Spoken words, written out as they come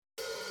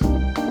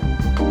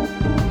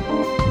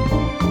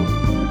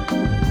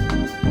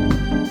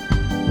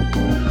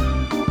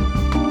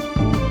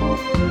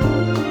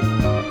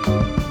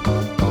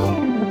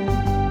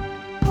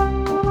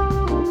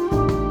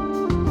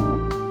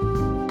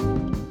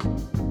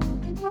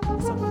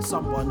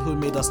someone who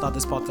made us start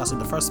this podcast in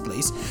the first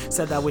place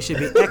said that we should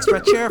be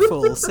extra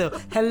cheerful. So,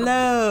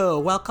 hello,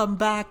 welcome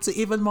back to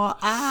Even More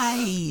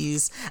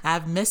Eyes.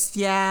 I've missed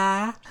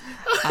ya.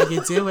 How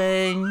you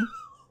doing?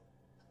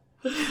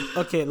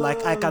 Okay,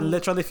 like I can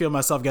literally feel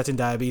myself getting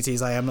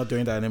diabetes. I am not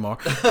doing that anymore.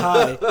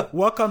 Hi,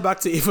 welcome back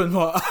to Even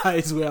More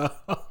Eyes. We are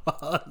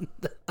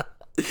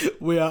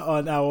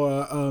on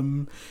our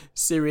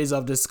series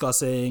of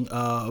discussing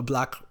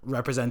black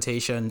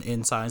representation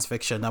in science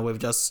fiction, and we've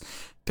just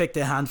picked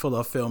a handful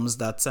of films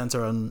that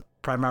center on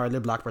primarily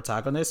black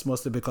protagonists,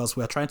 mostly because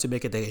we're trying to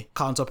make it a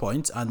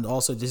counterpoint, and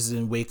also this is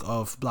in wake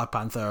of Black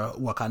Panther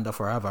Wakanda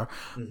Forever.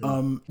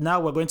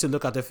 Now we're going to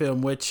look at the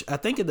film, which I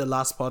think in the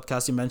last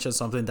podcast you mentioned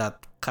something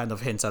that kind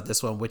of hints at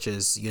this one, which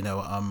is,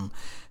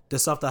 the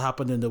stuff that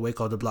happened in the wake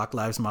of the Black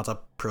Lives Matter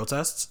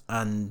protests.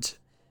 And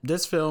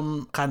this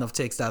film kind of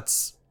takes that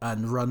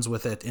and runs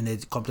with it in a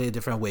completely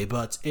different way.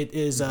 But it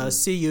is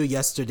See You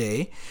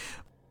Yesterday.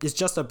 It's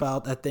just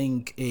about, I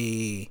think,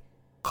 a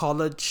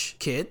college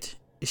kid.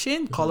 Is she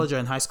in college or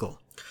in high school?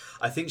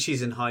 I think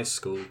she's in high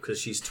school because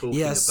she's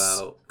talking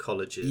about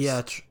colleges.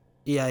 Yeah,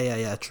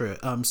 true.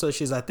 So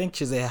I think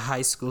she's a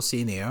high school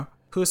senior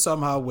who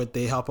somehow, with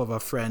the help of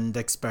a friend,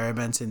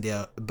 experiments in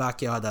their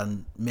backyard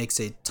and makes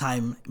a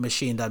time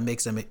machine that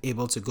makes them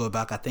able to go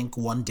back, I think,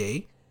 one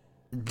day.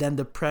 Then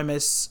the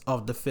premise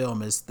of the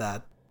film is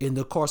that in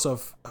the course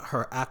of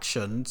her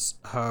actions,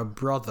 her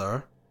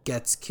brother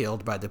gets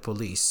killed by the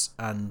police,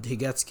 and he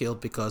gets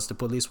killed because the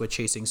police were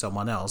chasing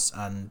someone else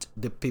and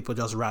the people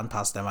just ran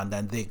past them, and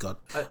then they got...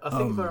 I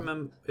think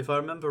if I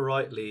remember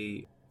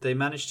rightly, they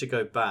managed to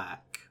go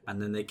back,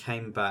 and then they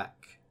came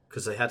back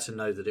because they had to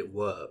know that it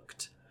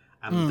worked.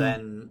 And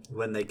then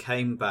when they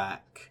came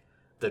back,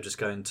 they're just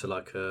going to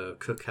like a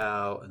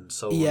cookout and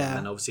so on.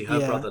 And obviously her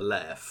brother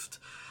left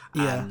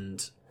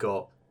and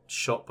got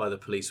shot by the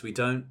police. We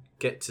don't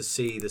get to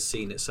see the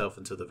scene itself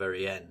until the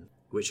very end,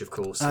 which of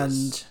course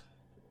is...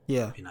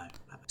 Yeah.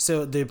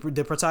 So the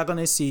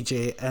protagonist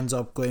CJ ends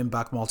up going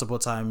back multiple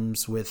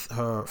times with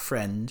her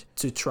friend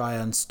to try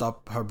and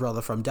stop her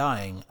brother from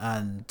dying,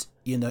 and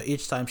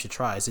each time she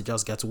tries, it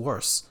just gets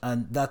worse.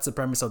 And that's the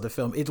premise of the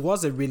film. It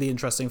was a really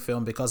interesting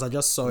film because I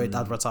just saw it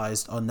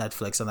advertised on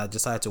Netflix, and I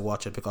decided to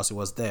watch it because it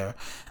was there,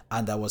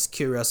 and I was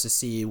curious to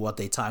see what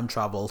a time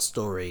travel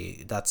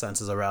story that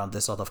centers around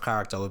this sort of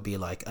character would be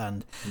like.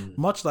 And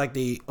much like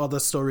the other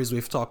stories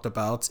we've talked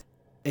about,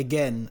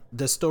 again,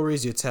 the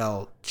stories you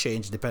tell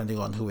change depending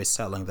on who is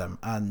telling them.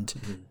 And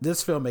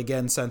this film,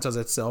 again, centers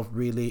itself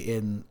really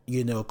in,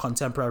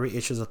 contemporary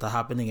issues that are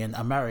happening in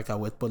America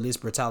with police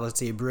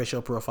brutality,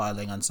 racial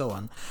profiling, and so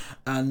on.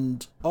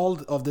 And all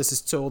of this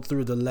is told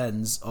through the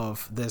lens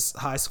of this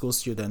high school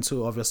student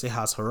who obviously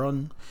has her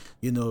own,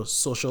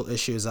 social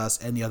issues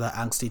as any other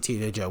angsty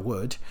teenager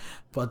would.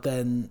 But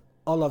then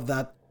all of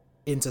that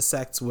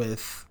intersects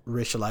with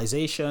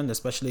racialization,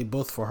 especially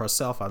both for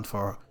herself and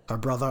for her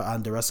brother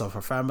and the rest of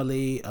her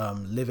family,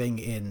 living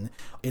in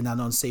an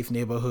unsafe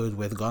neighborhood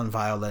with gun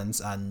violence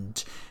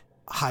and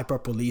hyper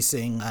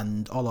policing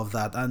and all of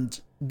that. And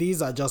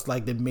these are just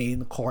like the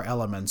main core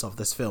elements of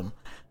this film.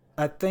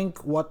 I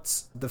think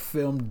what the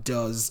film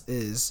does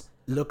is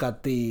look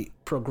at the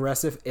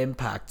progressive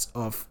impact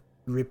of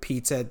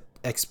repeated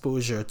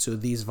exposure to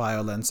these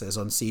violences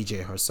on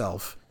CJ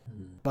herself.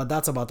 But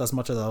that's about as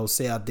much as I'll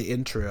say at the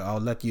intro. I'll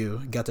let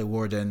you get a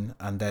word in,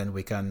 and then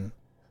we can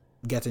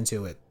get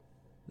into it.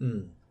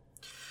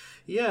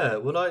 Yeah,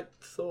 well, I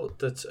thought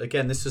that,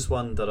 again, this is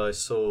one that I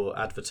saw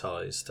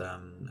advertised,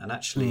 and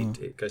actually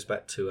it goes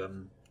back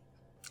to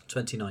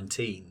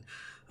 2019,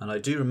 and I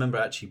do remember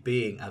actually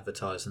being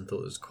advertised and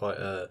thought it was quite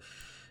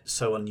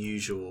so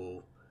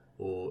unusual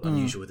or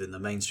unusual within the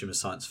mainstream of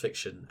science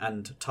fiction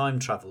and time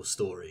travel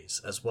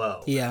stories as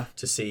well. Yeah.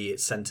 To see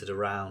it centered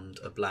around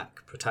a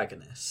black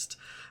protagonist.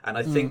 And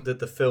I think that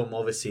the film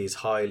obviously is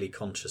highly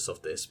conscious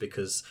of this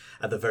because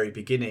at the very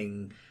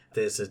beginning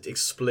there's an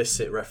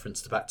explicit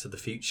reference to Back to the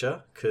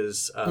Future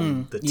because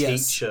the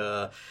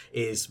teacher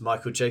is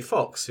Michael J.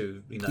 Fox,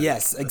 who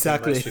yes,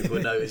 exactly, most people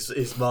know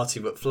is Marty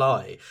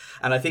McFly.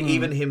 And I think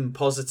even him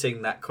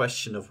positing that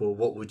question of, well,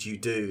 what would you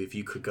do if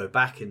you could go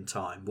back in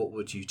time? What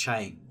would you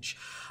change?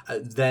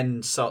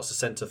 Then starts to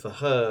centre for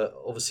her,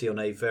 obviously, on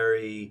a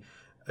very,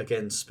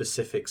 again,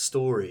 specific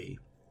story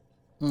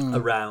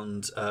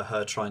around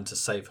her trying to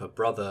save her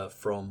brother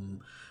from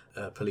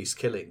police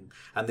killing,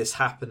 and this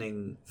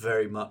happening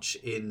very much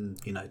in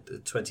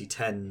the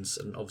 2010s,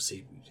 and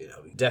obviously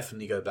we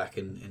definitely go back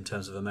in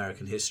terms of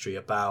American history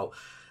about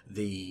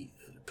the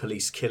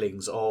police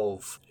killings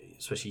of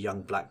especially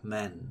young black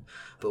men,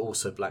 but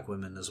also black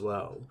women as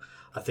well.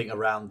 I think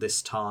around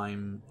this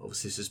time,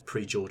 obviously this is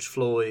pre-George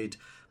Floyd,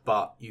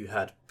 but you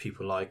had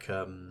people like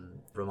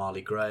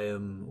Ramali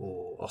Graham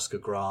or Oscar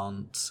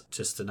Grant,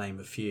 just to name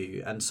a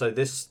few. And so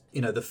this,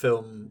 the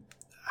film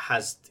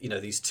has,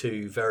 these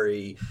two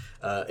very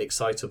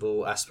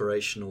excitable,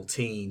 aspirational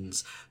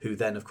teens who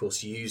then, of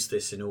course, use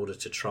this in order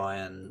to try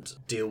and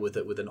deal with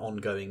it with an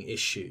ongoing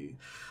issue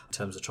in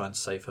terms of trying to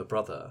save her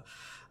brother.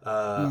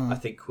 I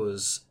think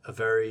was a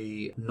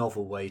very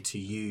novel way to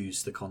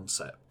use the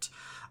concept.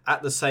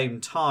 At the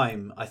same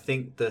time, I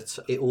think that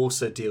it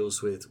also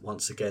deals with,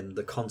 once again,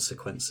 the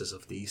consequences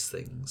of these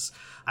things,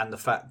 and the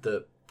fact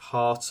that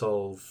part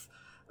of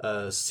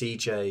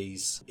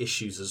CJ's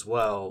issues as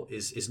well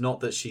is not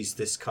that she's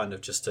this kind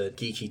of just a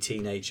geeky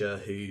teenager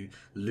who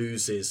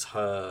loses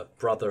her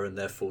brother and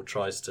therefore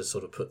tries to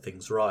sort of put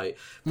things right.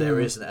 There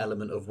is an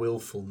element of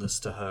willfulness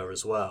to her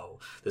as well.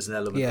 There's an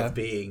element of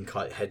being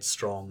quite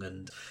headstrong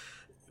and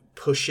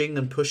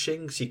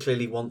pushing. She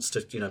clearly wants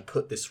to,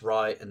 put this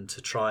right and to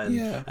try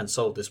and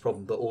solve this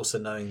problem, but also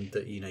knowing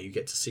that, you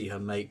get to see her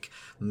make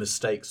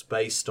mistakes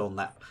based on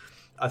that.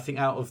 I think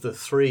out of the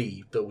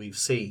three that we've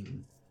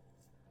seen,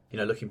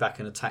 looking back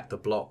in Attack the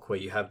Block, where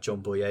you have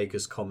John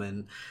Boyega's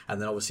comment,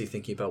 and then obviously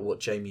thinking about what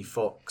Jamie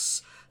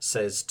Foxx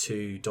says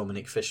to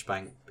Dominic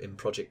Fishbank in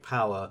Project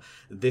Power,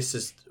 this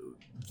is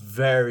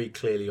very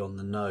clearly on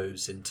the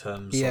nose in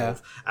terms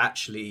of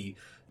actually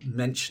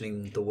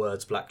mentioning the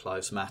words Black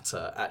Lives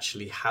Matter,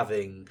 actually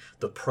having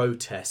the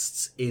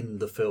protests in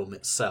the film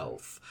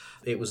itself.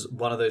 It was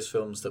one of those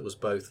films that was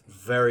both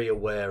very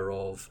aware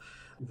of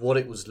what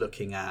it was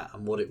looking at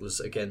and what it was,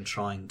 again,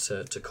 trying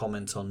to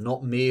comment on,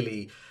 not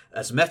merely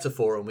as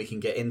metaphor, and we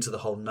can get into the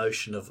whole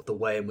notion of the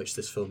way in which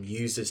this film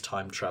uses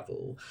time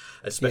travel,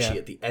 especially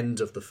at the end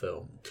of the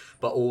film,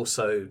 but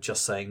also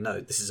just saying, no,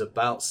 this is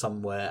about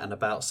somewhere and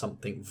about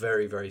something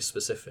very, very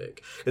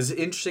specific. It's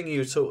interesting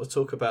you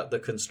talk about the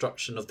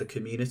construction of the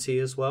community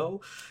as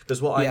well,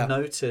 because what I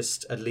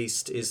noticed, at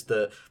least, is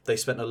that they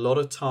spent a lot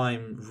of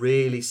time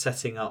really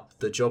setting up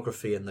the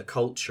geography and the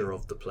culture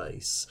of the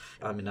place.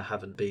 I mean, I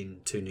haven't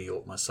been to New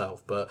York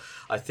myself, but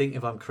I think,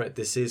 if I'm correct,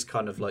 this is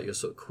kind of like your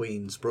sort of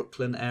Queens,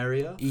 Brooklyn area.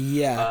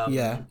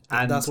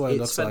 And that's what it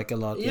looks like a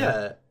lot.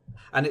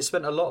 And it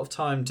spent a lot of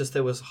time, just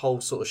there was whole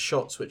sort of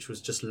shots which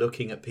was just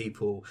looking at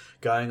people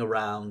going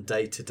around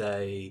day to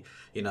day,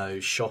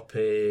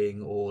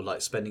 shopping or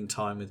like spending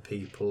time with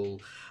people.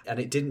 And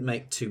it didn't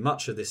make too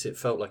much of this. It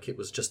felt like it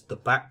was just the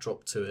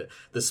backdrop to it,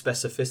 the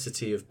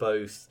specificity of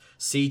both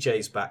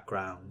CJ's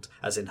background,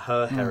 as in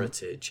her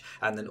heritage,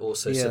 and then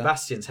also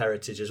Sebastian's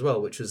heritage as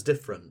well, which was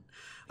different.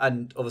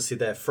 And obviously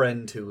their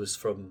friend who was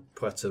from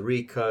Puerto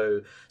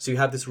Rico. So you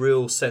had this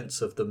real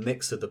sense of the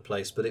mix of the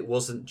place, but it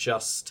wasn't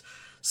just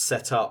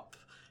set up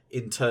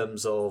in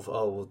terms of,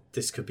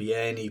 this could be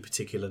any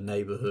particular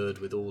neighborhood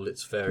with all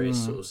its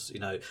various sorts,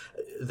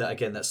 that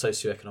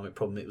socioeconomic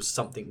problem. It was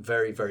something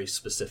very, very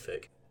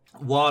specific,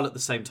 while at the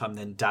same time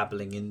then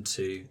dabbling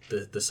into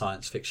the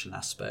science fiction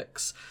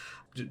aspects.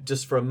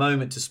 Just for a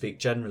moment to speak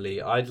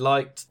generally, I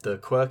liked the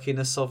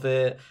quirkiness of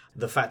it,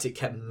 the fact it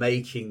kept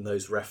making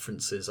those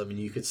references. I mean,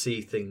 you could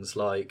see things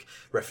like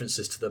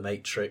references to The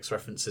Matrix,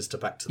 references to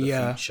Back to the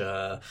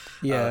Future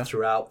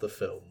throughout the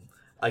film.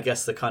 I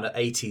guess the kind of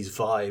 80s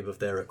vibe of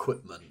their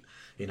equipment,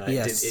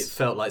 it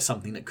felt like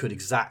something that could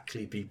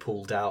exactly be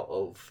pulled out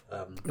of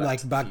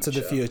Back to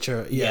the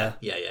Future. Yeah.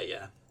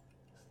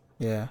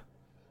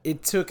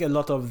 It took a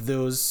lot of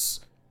those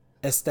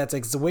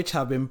aesthetics, which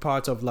have been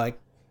part of like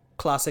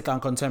classic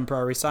and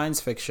contemporary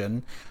science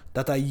fiction,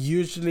 that are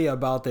usually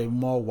about a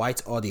more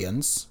white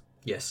audience,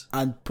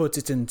 and put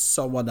it in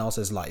someone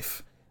else's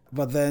life.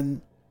 But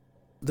then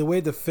the way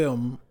the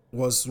film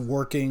was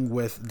working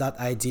with that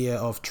idea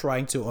of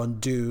trying to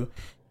undo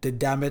the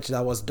damage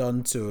that was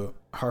done to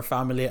her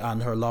family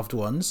and her loved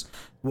ones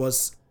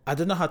was, I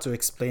don't know how to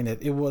explain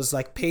it. It was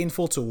like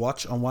painful to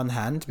watch on one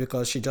hand,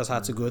 because she just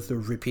had to go through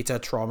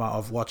repeated trauma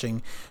of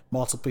watching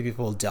multiple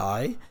people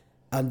die,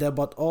 and then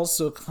but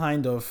also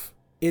kind of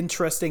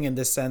interesting in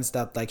the sense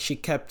that like she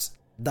kept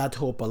that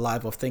hope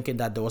alive of thinking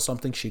that there was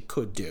something she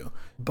could do.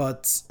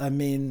 But I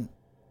mean,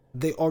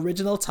 the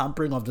original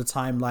tampering of the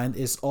timeline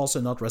is also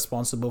not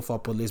responsible for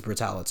police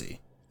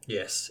brutality.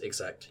 Yes,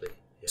 exactly.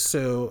 Yeah.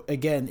 So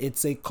again,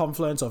 it's a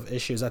confluence of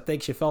issues. I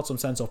think she felt some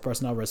sense of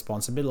personal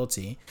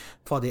responsibility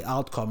for the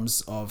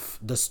outcomes of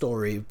the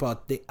story,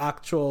 but the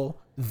actual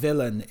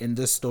villain in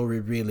this story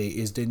really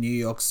is the New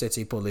York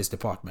City Police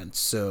Department.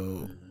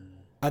 So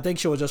I think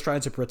she was just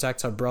trying to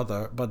protect her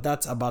brother, but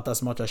that's about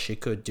as much as she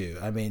could do.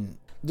 I mean,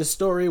 the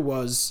story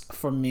was,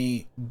 for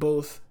me,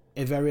 both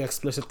a very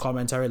explicit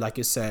commentary, like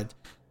you said,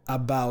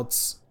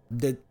 about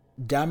the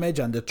damage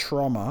and the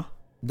trauma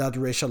that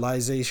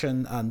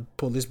racialization and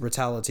police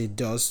brutality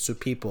does to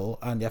people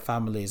and their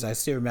families. I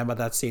still remember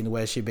that scene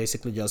where she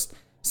basically just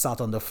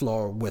sat on the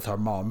floor with her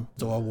mom,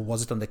 or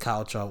was it on the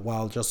couch, or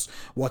while just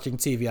watching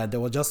TV, and there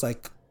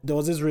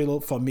was this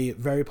real, for me,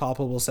 very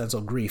palpable sense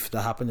of grief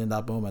that happened in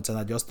that moment. And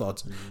I just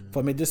thought,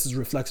 for me, this is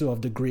reflective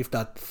of the grief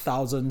that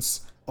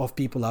thousands of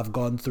people have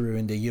gone through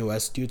in the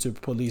US due to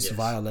police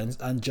violence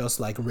and just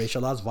like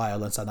racialized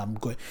violence. And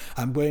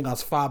I'm going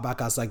as far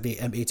back as like the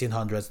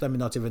 1800s. Let me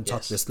not even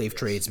touch the slave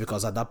trades,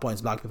 because at that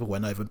point black people were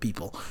not even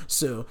people.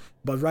 So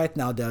but right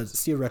now they're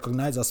still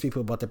recognized as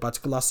people, but a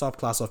particular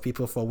subclass of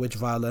people for which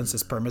violence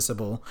is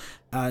permissible,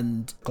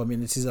 and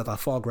communities that are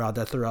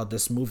foregrounded throughout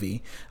this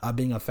movie are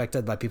being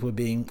affected by people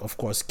being, of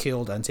course,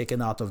 killed and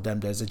taken out of them.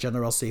 There's a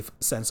general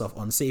sense of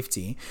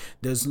unsafety.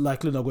 There's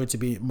likely not going to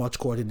be much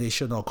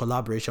coordination or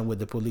collaboration with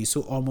the police,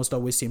 who almost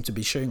always seem to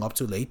be showing up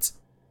too late.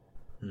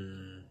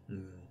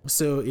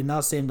 So it now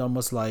seemed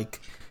almost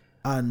like,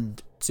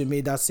 and to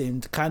me that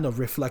seemed kind of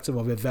reflective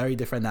of a very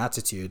different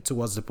attitude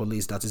towards the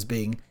police that is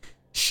being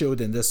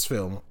showed in this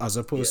film, as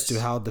opposed to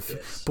how the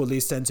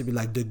police tend to be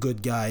like the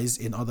good guys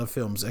in other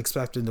films,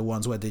 except in the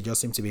ones where they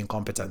just seem to be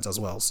incompetent as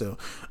well. So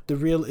the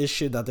real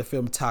issue that the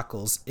film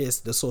tackles is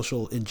the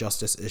social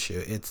injustice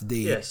issue. It's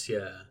the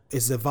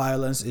it's the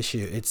violence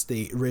issue, it's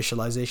the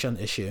racialization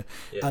issue,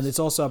 and it's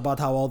also about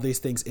how all these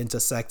things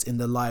intersect in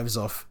the lives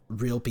of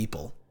real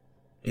people.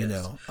 You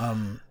know,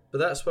 but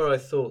that's where I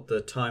thought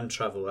the time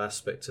travel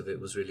aspect of it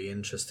was really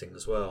interesting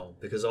as well,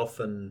 because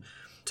often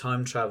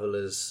time travel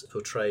as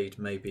portrayed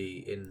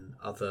maybe in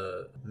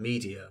other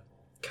media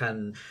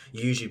can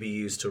usually be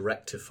used to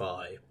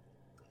rectify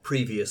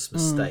previous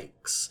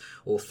mistakes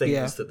or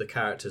things that the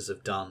characters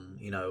have done,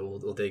 you know,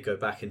 or they go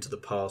back into the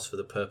past for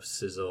the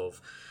purposes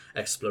of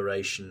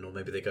exploration, or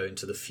maybe they go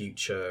into the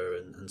future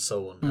and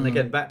so on. And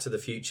again, Back to the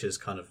Future is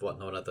kind of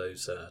one of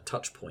those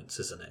touch points,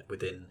 isn't it,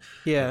 within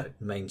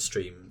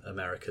mainstream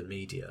American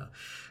media.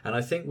 And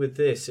I think with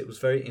this, it was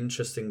very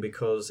interesting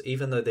because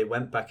even though they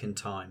went back in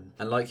time,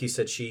 and like you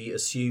said, she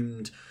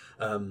assumed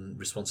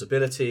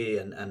responsibility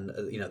and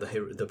you know,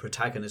 the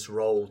protagonist's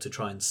role to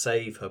try and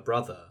save her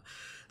brother,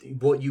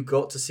 what you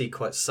got to see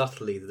quite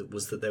subtly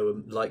was that there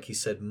were, like you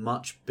said,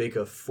 much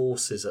bigger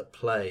forces at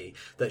play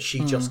that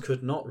she just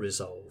could not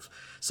resolve.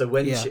 So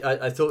when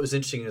I thought it was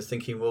interesting, I was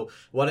thinking, well,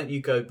 why don't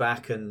you go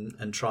back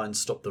and try and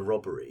stop the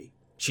robbery?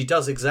 She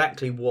does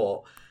exactly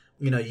what,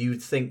 you know,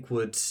 you'd think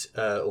would,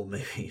 or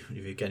maybe,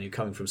 again, you're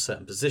coming from a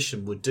certain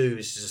position, would do,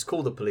 is just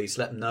call the police,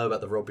 let them know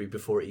about the robbery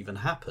before it even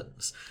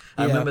happens.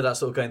 I remember that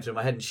sort of going through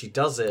my head, and she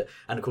does it,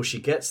 and of course she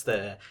gets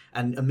there,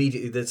 and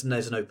immediately there's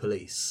no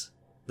police.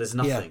 There's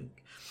nothing.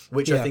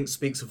 Which I think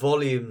speaks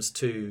volumes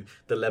to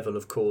the level,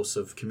 of course,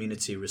 of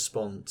community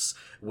response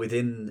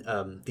within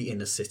the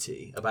inner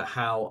city, about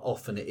how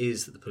often it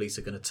is that the police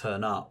are going to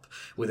turn up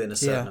within a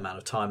certain amount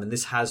of time. And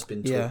this has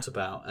been talked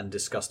about and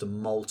discussed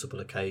on multiple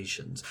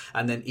occasions.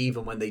 And then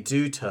even when they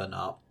do turn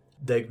up,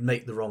 they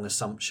make the wrong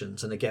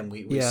assumptions. And again,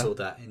 we saw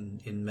that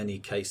in many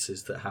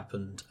cases that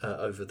happened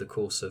over the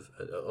course of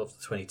the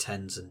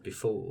 2010s and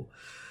before.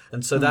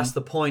 And so that's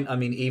the point. I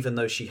mean, even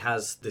though she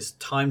has this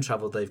time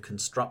travel they've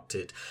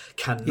constructed,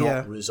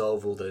 cannot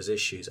resolve all those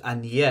issues.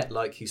 And yet,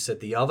 like you said,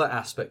 the other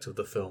aspect of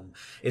the film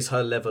is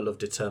her level of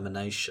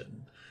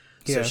determination.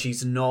 So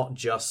she's not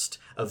just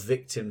a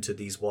victim to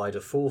these wider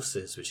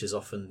forces, which is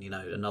often, you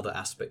know, another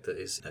aspect that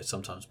is, you know,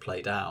 sometimes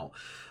played out.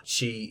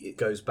 She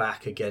goes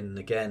back again and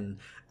again.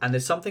 And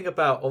there's something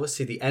about,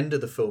 obviously, the end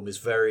of the film is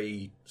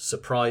very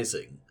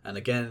surprising. And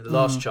again, the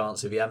last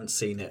chance, if you haven't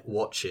seen it,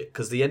 watch it.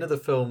 Because the end of the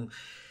film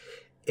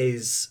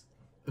is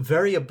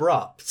very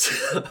abrupt.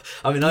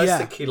 I mean, I was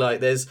thinking,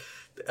 like,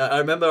 I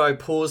remember I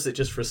paused it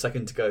just for a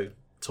second to go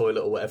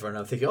toilet or whatever, and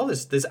I'm thinking,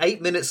 there's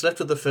 8 minutes left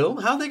of the film.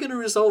 How are they going to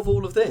resolve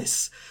all of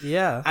this?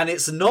 And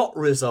it's not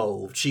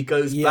resolved. She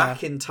goes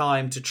back in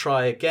time to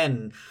try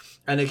again.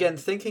 And again,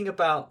 thinking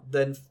about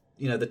then,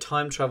 you know, the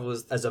time travel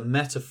as a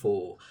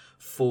metaphor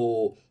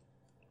for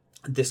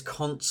this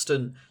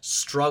constant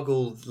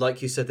struggle,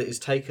 like you said, that has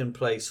taken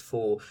place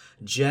for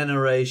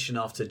generation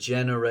after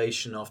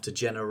generation after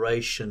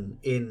generation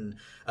in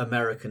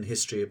American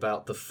history,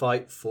 about the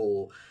fight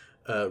for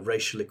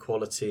racial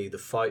equality, the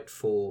fight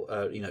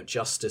for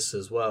justice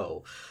as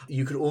well.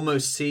 You could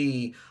almost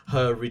see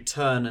her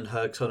return and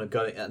her kind of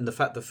going, and the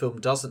fact the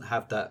film doesn't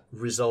have that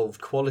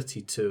resolved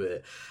quality to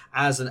it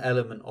as an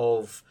element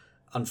of,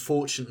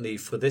 unfortunately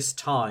for this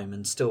time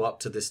and still up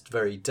to this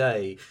very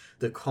day,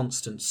 the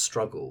constant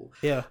struggle.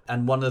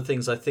 And one of the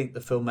things I think the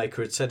filmmaker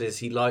had said is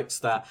he likes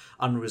that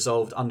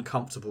unresolved,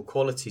 uncomfortable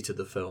quality to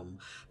the film,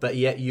 but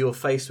yet you're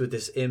faced with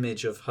this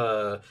image of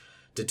her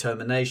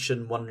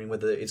determination, wondering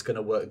whether it's going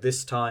to work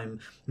this time,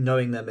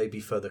 knowing there may be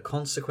further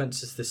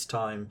consequences this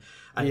time,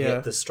 and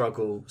yet the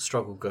struggle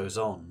goes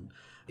on.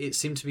 It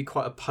seemed to be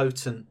quite a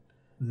potent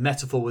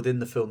metaphor within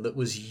the film that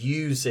was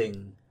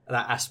using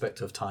that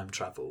aspect of time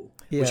travel,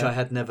 which I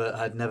had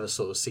never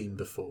sort of seen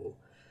before.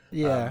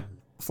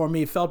 For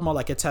me, it felt more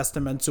like a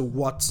testament to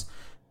what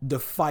the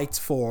fight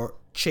for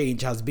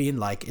change has been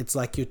like. It's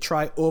like you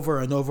try over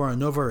and over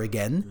and over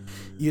again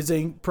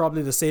using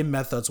probably the same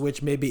methods,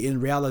 which maybe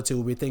in reality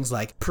will be things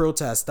like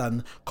protest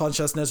and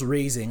consciousness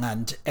raising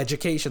and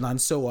education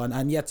and so on.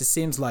 And yet it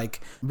seems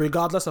like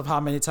regardless of how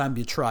many times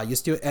you try, you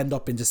still end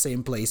up in the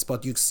same place,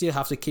 but you still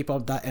have to keep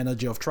up that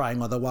energy of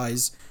trying.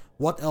 Otherwise,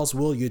 what else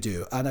will you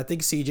do? And I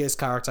think CJ's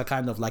character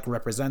kind of like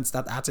represents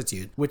that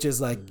attitude, which is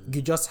like,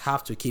 you just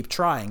have to keep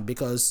trying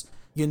because,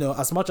 you know,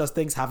 as much as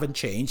things haven't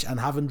changed and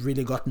haven't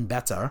really gotten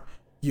better,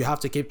 you have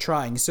to keep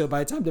trying. So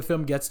by the time the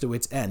film gets to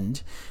its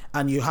end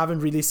and you haven't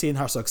really seen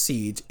her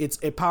succeed, it's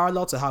a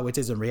parallel to how it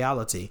is in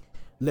reality.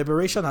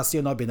 Liberation has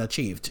still not been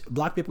achieved.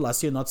 Black people are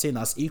still not seen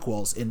as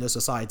equals in the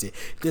society,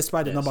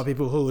 despite the number of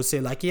people who say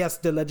like, yes,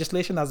 the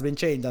legislation has been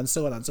changed and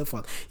so on and so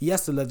forth.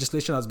 Yes, the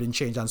legislation has been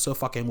changed and so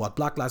fucking what?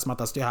 Black Lives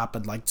Matter still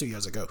happened like 2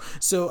 years ago.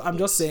 So I'm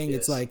just saying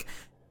it's like,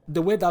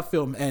 the way that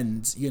film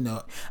ends, you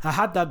know, I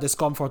had that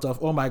discomfort of,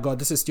 oh my God,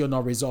 this is still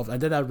not resolved. And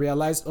then I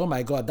realized, oh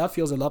my God, that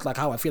feels a lot like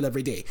how I feel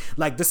every day.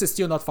 Like, this is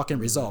still not fucking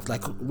resolved.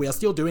 Like, we are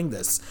still doing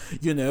this,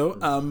 you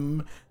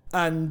know?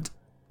 And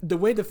the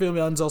way the film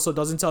ends also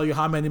doesn't tell you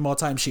how many more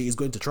times she is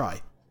going to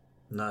try.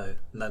 No.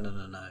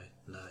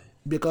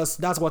 Because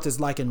that's what it's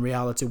like in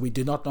reality. We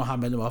do not know how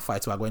many more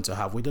fights we are going to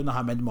have. We don't know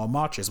how many more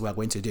marches we are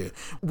going to do.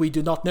 We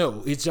do not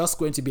know. It's just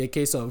going to be a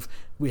case of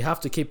we have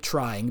to keep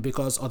trying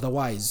because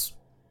otherwise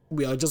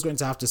we are just going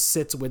to have to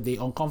sit with the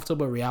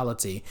uncomfortable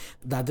reality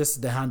that this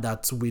is the hand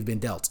that we've been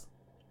dealt.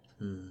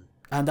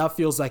 And that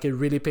feels like a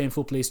really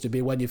painful place to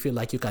be when you feel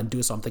like you can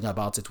do something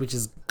about it, which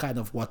is kind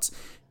of what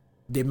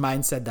the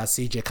mindset that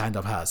CJ kind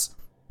of has.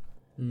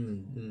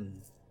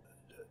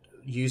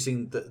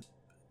 Using the,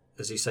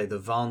 as you say, the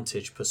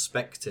vantage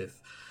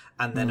perspective,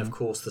 and then of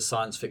course the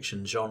science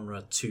fiction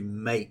genre to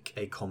make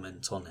a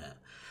comment on it.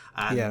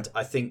 And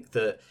I think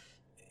that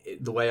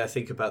the way I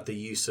think about the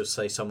use of,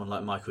 say, someone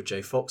like Michael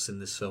J. Fox in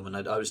this film,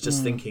 and I was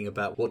just thinking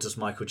about what does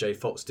Michael J.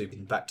 Fox do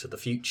in Back to the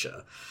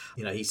Future?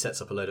 You know, he sets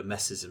up a load of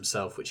messes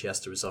himself, which he has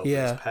to resolve with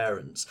his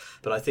parents.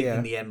 But I think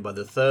in the end, by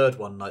the third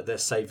one, like they're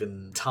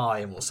saving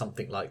time or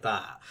something like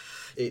that.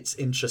 It's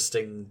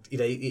interesting, you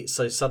know.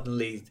 So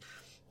suddenly,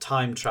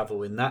 time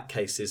travel in that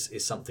case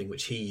is something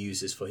which he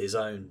uses for his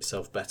own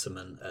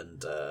self-betterment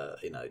and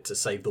you know, to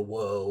save the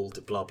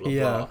world, blah blah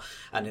blah.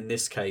 And in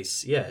this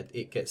case,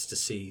 it gets to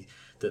see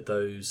that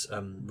those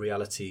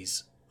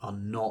realities are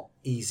not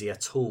easy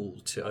at all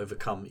to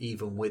overcome,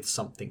 even with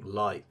something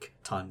like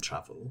time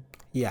travel.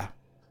 Yeah.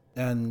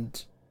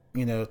 And,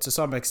 you know, to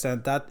some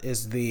extent, that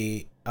is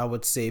the, I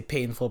would say,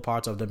 painful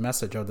part of the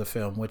message of the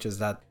film, which is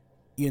that,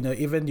 you know,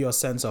 even your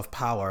sense of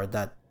power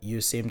that you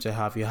seem to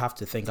have, you have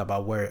to think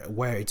about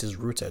where it is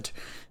rooted.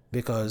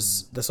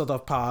 Because the sort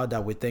of power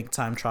that we think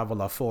time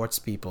travel affords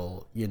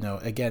people, you know,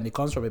 again, it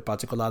comes from a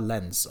particular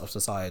lens of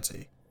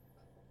society.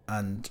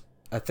 And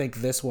I think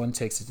this one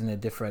takes it in a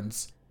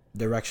different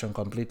direction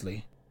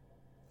completely.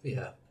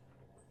 Yeah.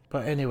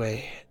 But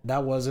anyway,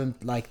 that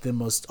wasn't like the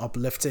most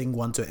uplifting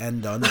one to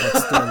end on, but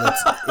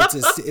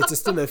still, it is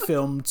still a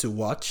film to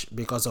watch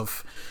because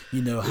of,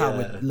 you know, how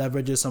it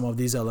leverages some of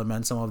these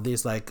elements, some of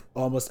these like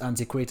almost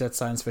antiquated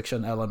science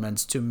fiction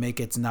elements to make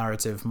its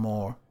narrative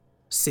more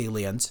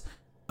salient.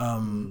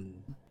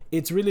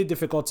 It's really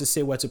difficult to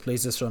say where to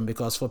place this film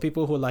because for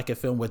people who like a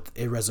film with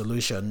a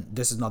resolution,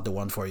 this is not the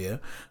one for you.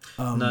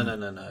 No.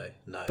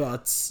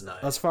 But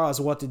as far as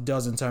what it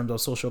does in terms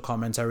of social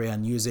commentary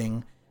and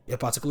using a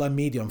particular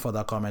medium for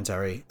that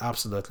commentary,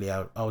 absolutely,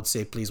 I would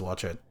say please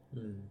watch it.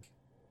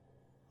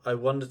 I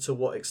wonder to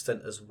what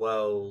extent as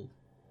well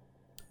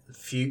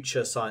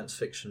future science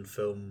fiction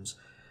films,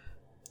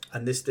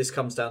 and this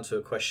comes down to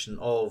a question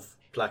of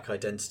Black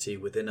identity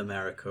within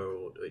America,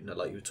 or, you know,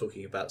 like you were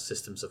talking about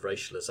systems of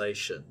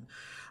racialization,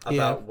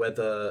 about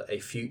whether a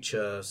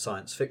future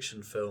science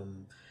fiction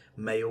film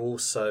may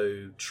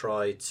also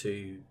try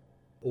to,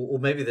 or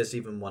maybe there's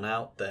even one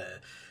out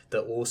there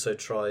that also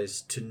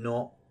tries to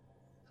not,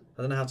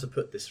 I don't know how to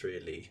put this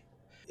really.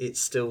 It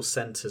still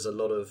centers a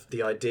lot of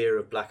the idea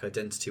of Black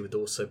identity with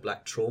also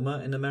Black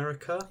trauma in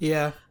America.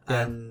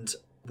 And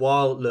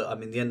while, look, I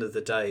mean, at the end of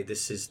the day,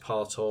 this is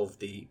part of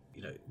the,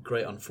 you know,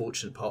 great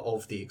unfortunate part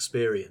of the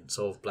experience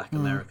of Black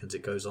Americans.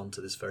 It goes on to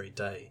this very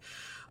day.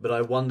 But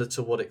I wonder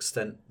to what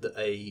extent that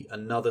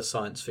another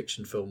science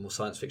fiction film or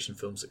science fiction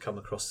films that come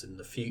across in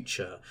the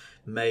future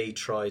may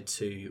try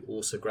to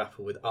also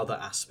grapple with other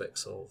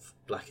aspects of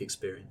Black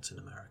experience in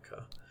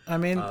America. I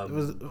mean,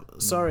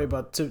 sorry,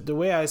 but the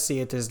way I see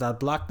it is that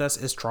Blackness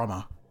is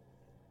trauma.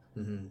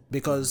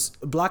 Because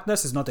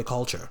Blackness is not a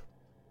culture.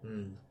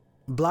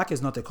 Black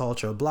is not a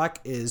culture. Black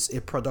is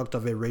a product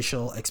of a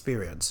racial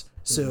experience.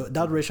 So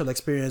that racial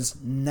experience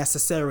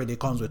necessarily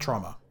comes with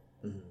trauma.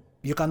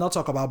 You cannot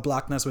talk about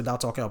Blackness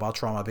without talking about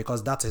trauma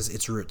because that is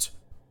its root.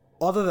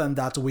 Other than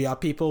that, we are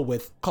people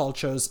with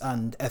cultures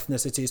and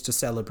ethnicities to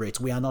celebrate.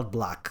 We are not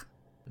Black.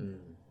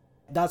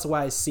 That's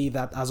why I see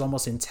that as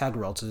almost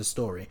integral to the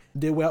story.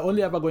 They were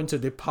only ever going to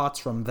depart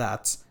from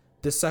that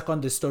the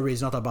second the story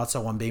is not about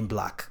someone being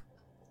Black.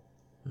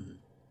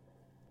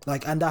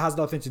 Like, and that has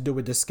nothing to do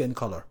with the skin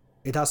color.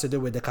 It has to do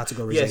with the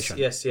categorization.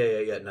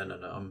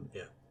 No.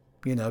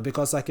 You know,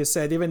 because like you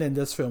said, even in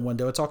this film, when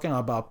they were talking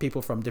about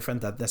people from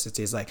different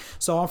ethnicities, like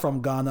someone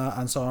from Ghana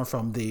and someone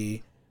from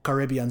the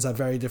Caribbeans are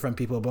very different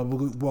people, but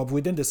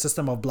within the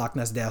system of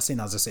Blackness, they are seen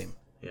as the same.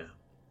 Yeah.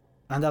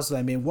 And that's what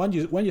I mean. When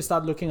you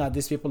start looking at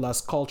these people as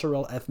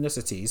cultural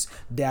ethnicities,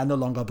 they are no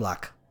longer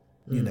Black.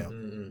 you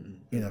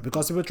know,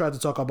 because people try to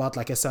talk about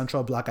like a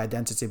central black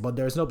identity, but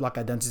there is no black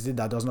identity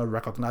that does not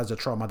recognize the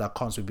trauma that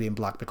comes with being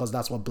black, because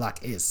that's what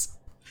black is.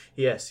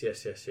 Yes, yeah.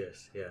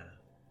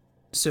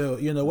 So,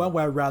 you know, when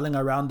we're rallying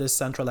around this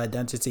central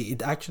identity,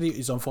 it actually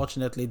is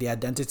unfortunately the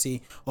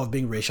identity of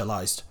being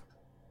racialized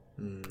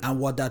and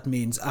what that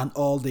means, and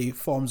all the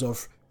forms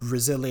of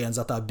resilience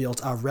that are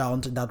built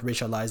around that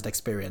racialized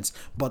experience.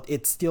 But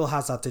it still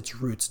has at its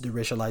roots the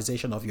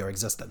racialization of your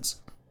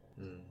existence.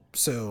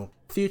 So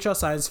future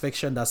science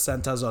fiction that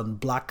centers on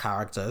black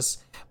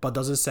characters but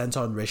doesn't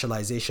center on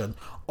racialization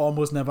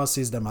almost never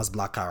sees them as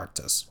black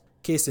characters.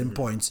 Case in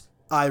point,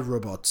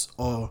 iRobot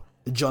or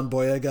John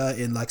Boyega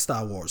in like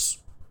Star Wars.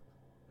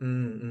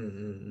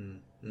 No,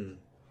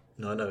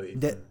 no.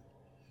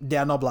 They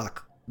are not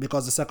black,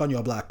 because the second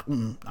you're black,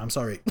 I'm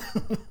sorry.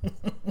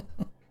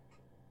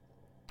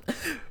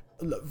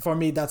 For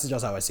me, that's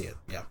just how I see it.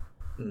 Yeah.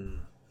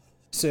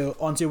 So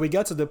until we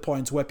get to the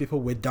point where people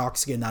with dark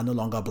skin are no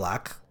longer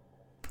black,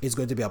 it's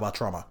going to be about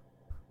trauma.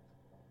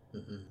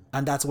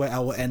 And that's where I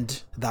will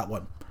end that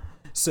one.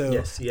 So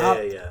yes,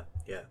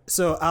 yeah.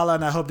 So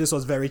Alan, I hope this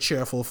was very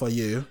cheerful for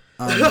you.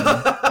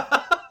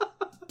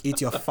 Eat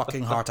your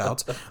fucking heart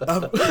out.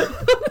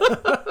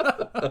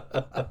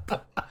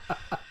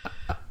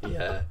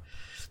 Yeah,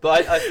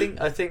 but I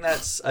think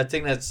that's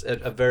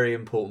a very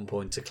important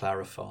point to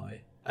clarify.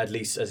 At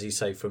least, as you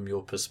say, from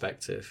your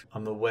perspective,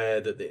 I'm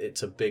aware that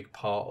it's a big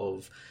part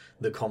of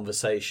the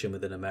conversation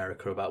within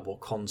America about what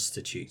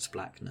constitutes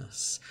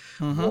blackness.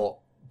 What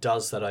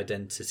does that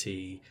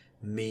identity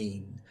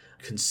mean?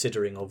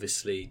 Considering,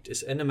 obviously,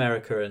 in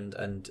America and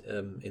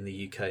in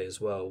the UK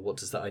as well, what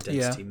does that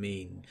identity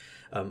mean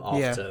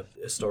after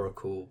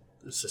historical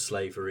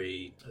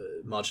slavery,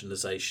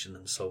 marginalization,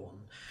 and so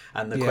on?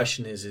 And the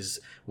question is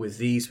with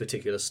these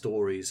particular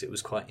stories, it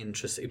was quite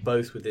interesting,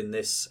 both within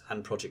this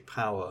and Project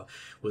Power,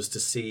 was to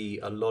see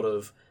a lot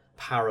of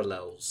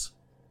parallels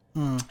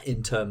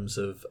in terms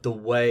of the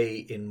way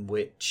in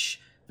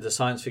which the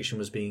science fiction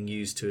was being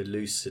used to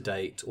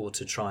elucidate or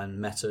to try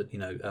and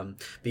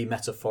be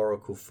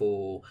metaphorical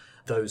for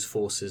those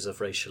forces of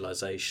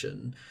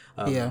racialization,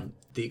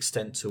 the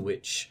extent to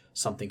which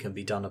something can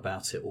be done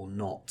about it or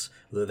not,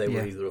 whether they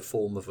were either a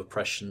form of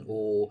oppression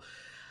or,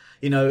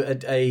 you know,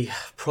 a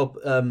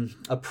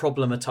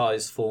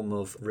problematized form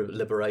of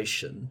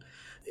liberation.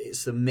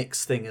 It's a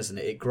mixed thing, isn't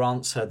it? It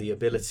grants her the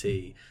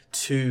ability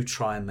to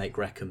try and make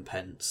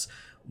recompense,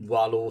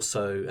 while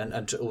also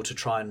to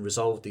try and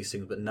resolve these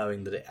things, but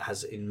knowing that it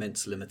has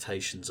immense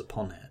limitations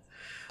upon it.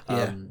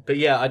 But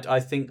I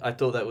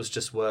thought that was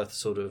just worth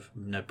sort of,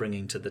 you know,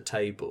 bringing to the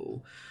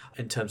table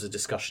in terms of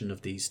discussion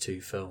of these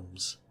two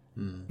films.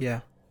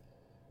 Yeah.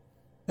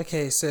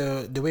 Okay,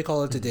 so do we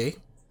call it a day?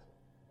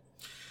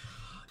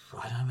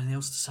 I don't have anything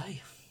else to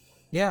say.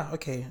 Yeah,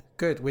 okay,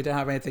 good. We don't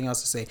have anything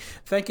else to say.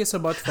 Thank you so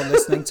much for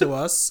listening to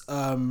us.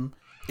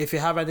 If you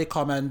have any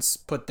comments,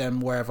 put them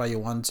wherever you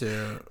want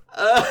to.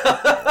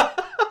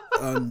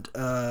 And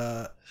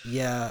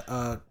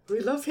we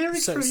love hearing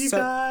from you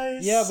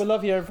guys. Yeah, we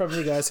love hearing from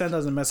you guys. Send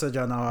us a message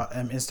on our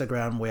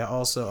Instagram. We are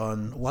also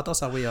on, what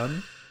else are we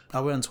on?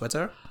 Are we on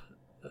Twitter?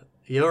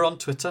 You're on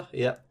Twitter,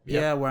 yeah.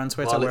 Yeah, we're on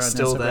Twitter. While we're it's on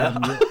still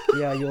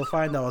Instagram. You'll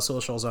find our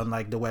socials on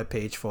like the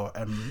webpage for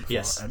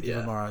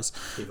Eva Morales.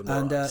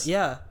 And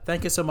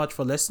thank you so much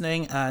for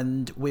listening,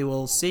 and we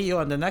will see you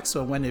on the next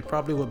one, when it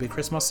probably will be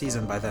Christmas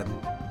season by then.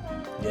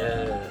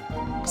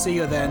 Yeah. See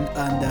you then,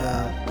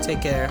 and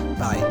take care.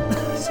 Bye.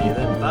 See you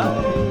then.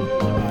 Bye.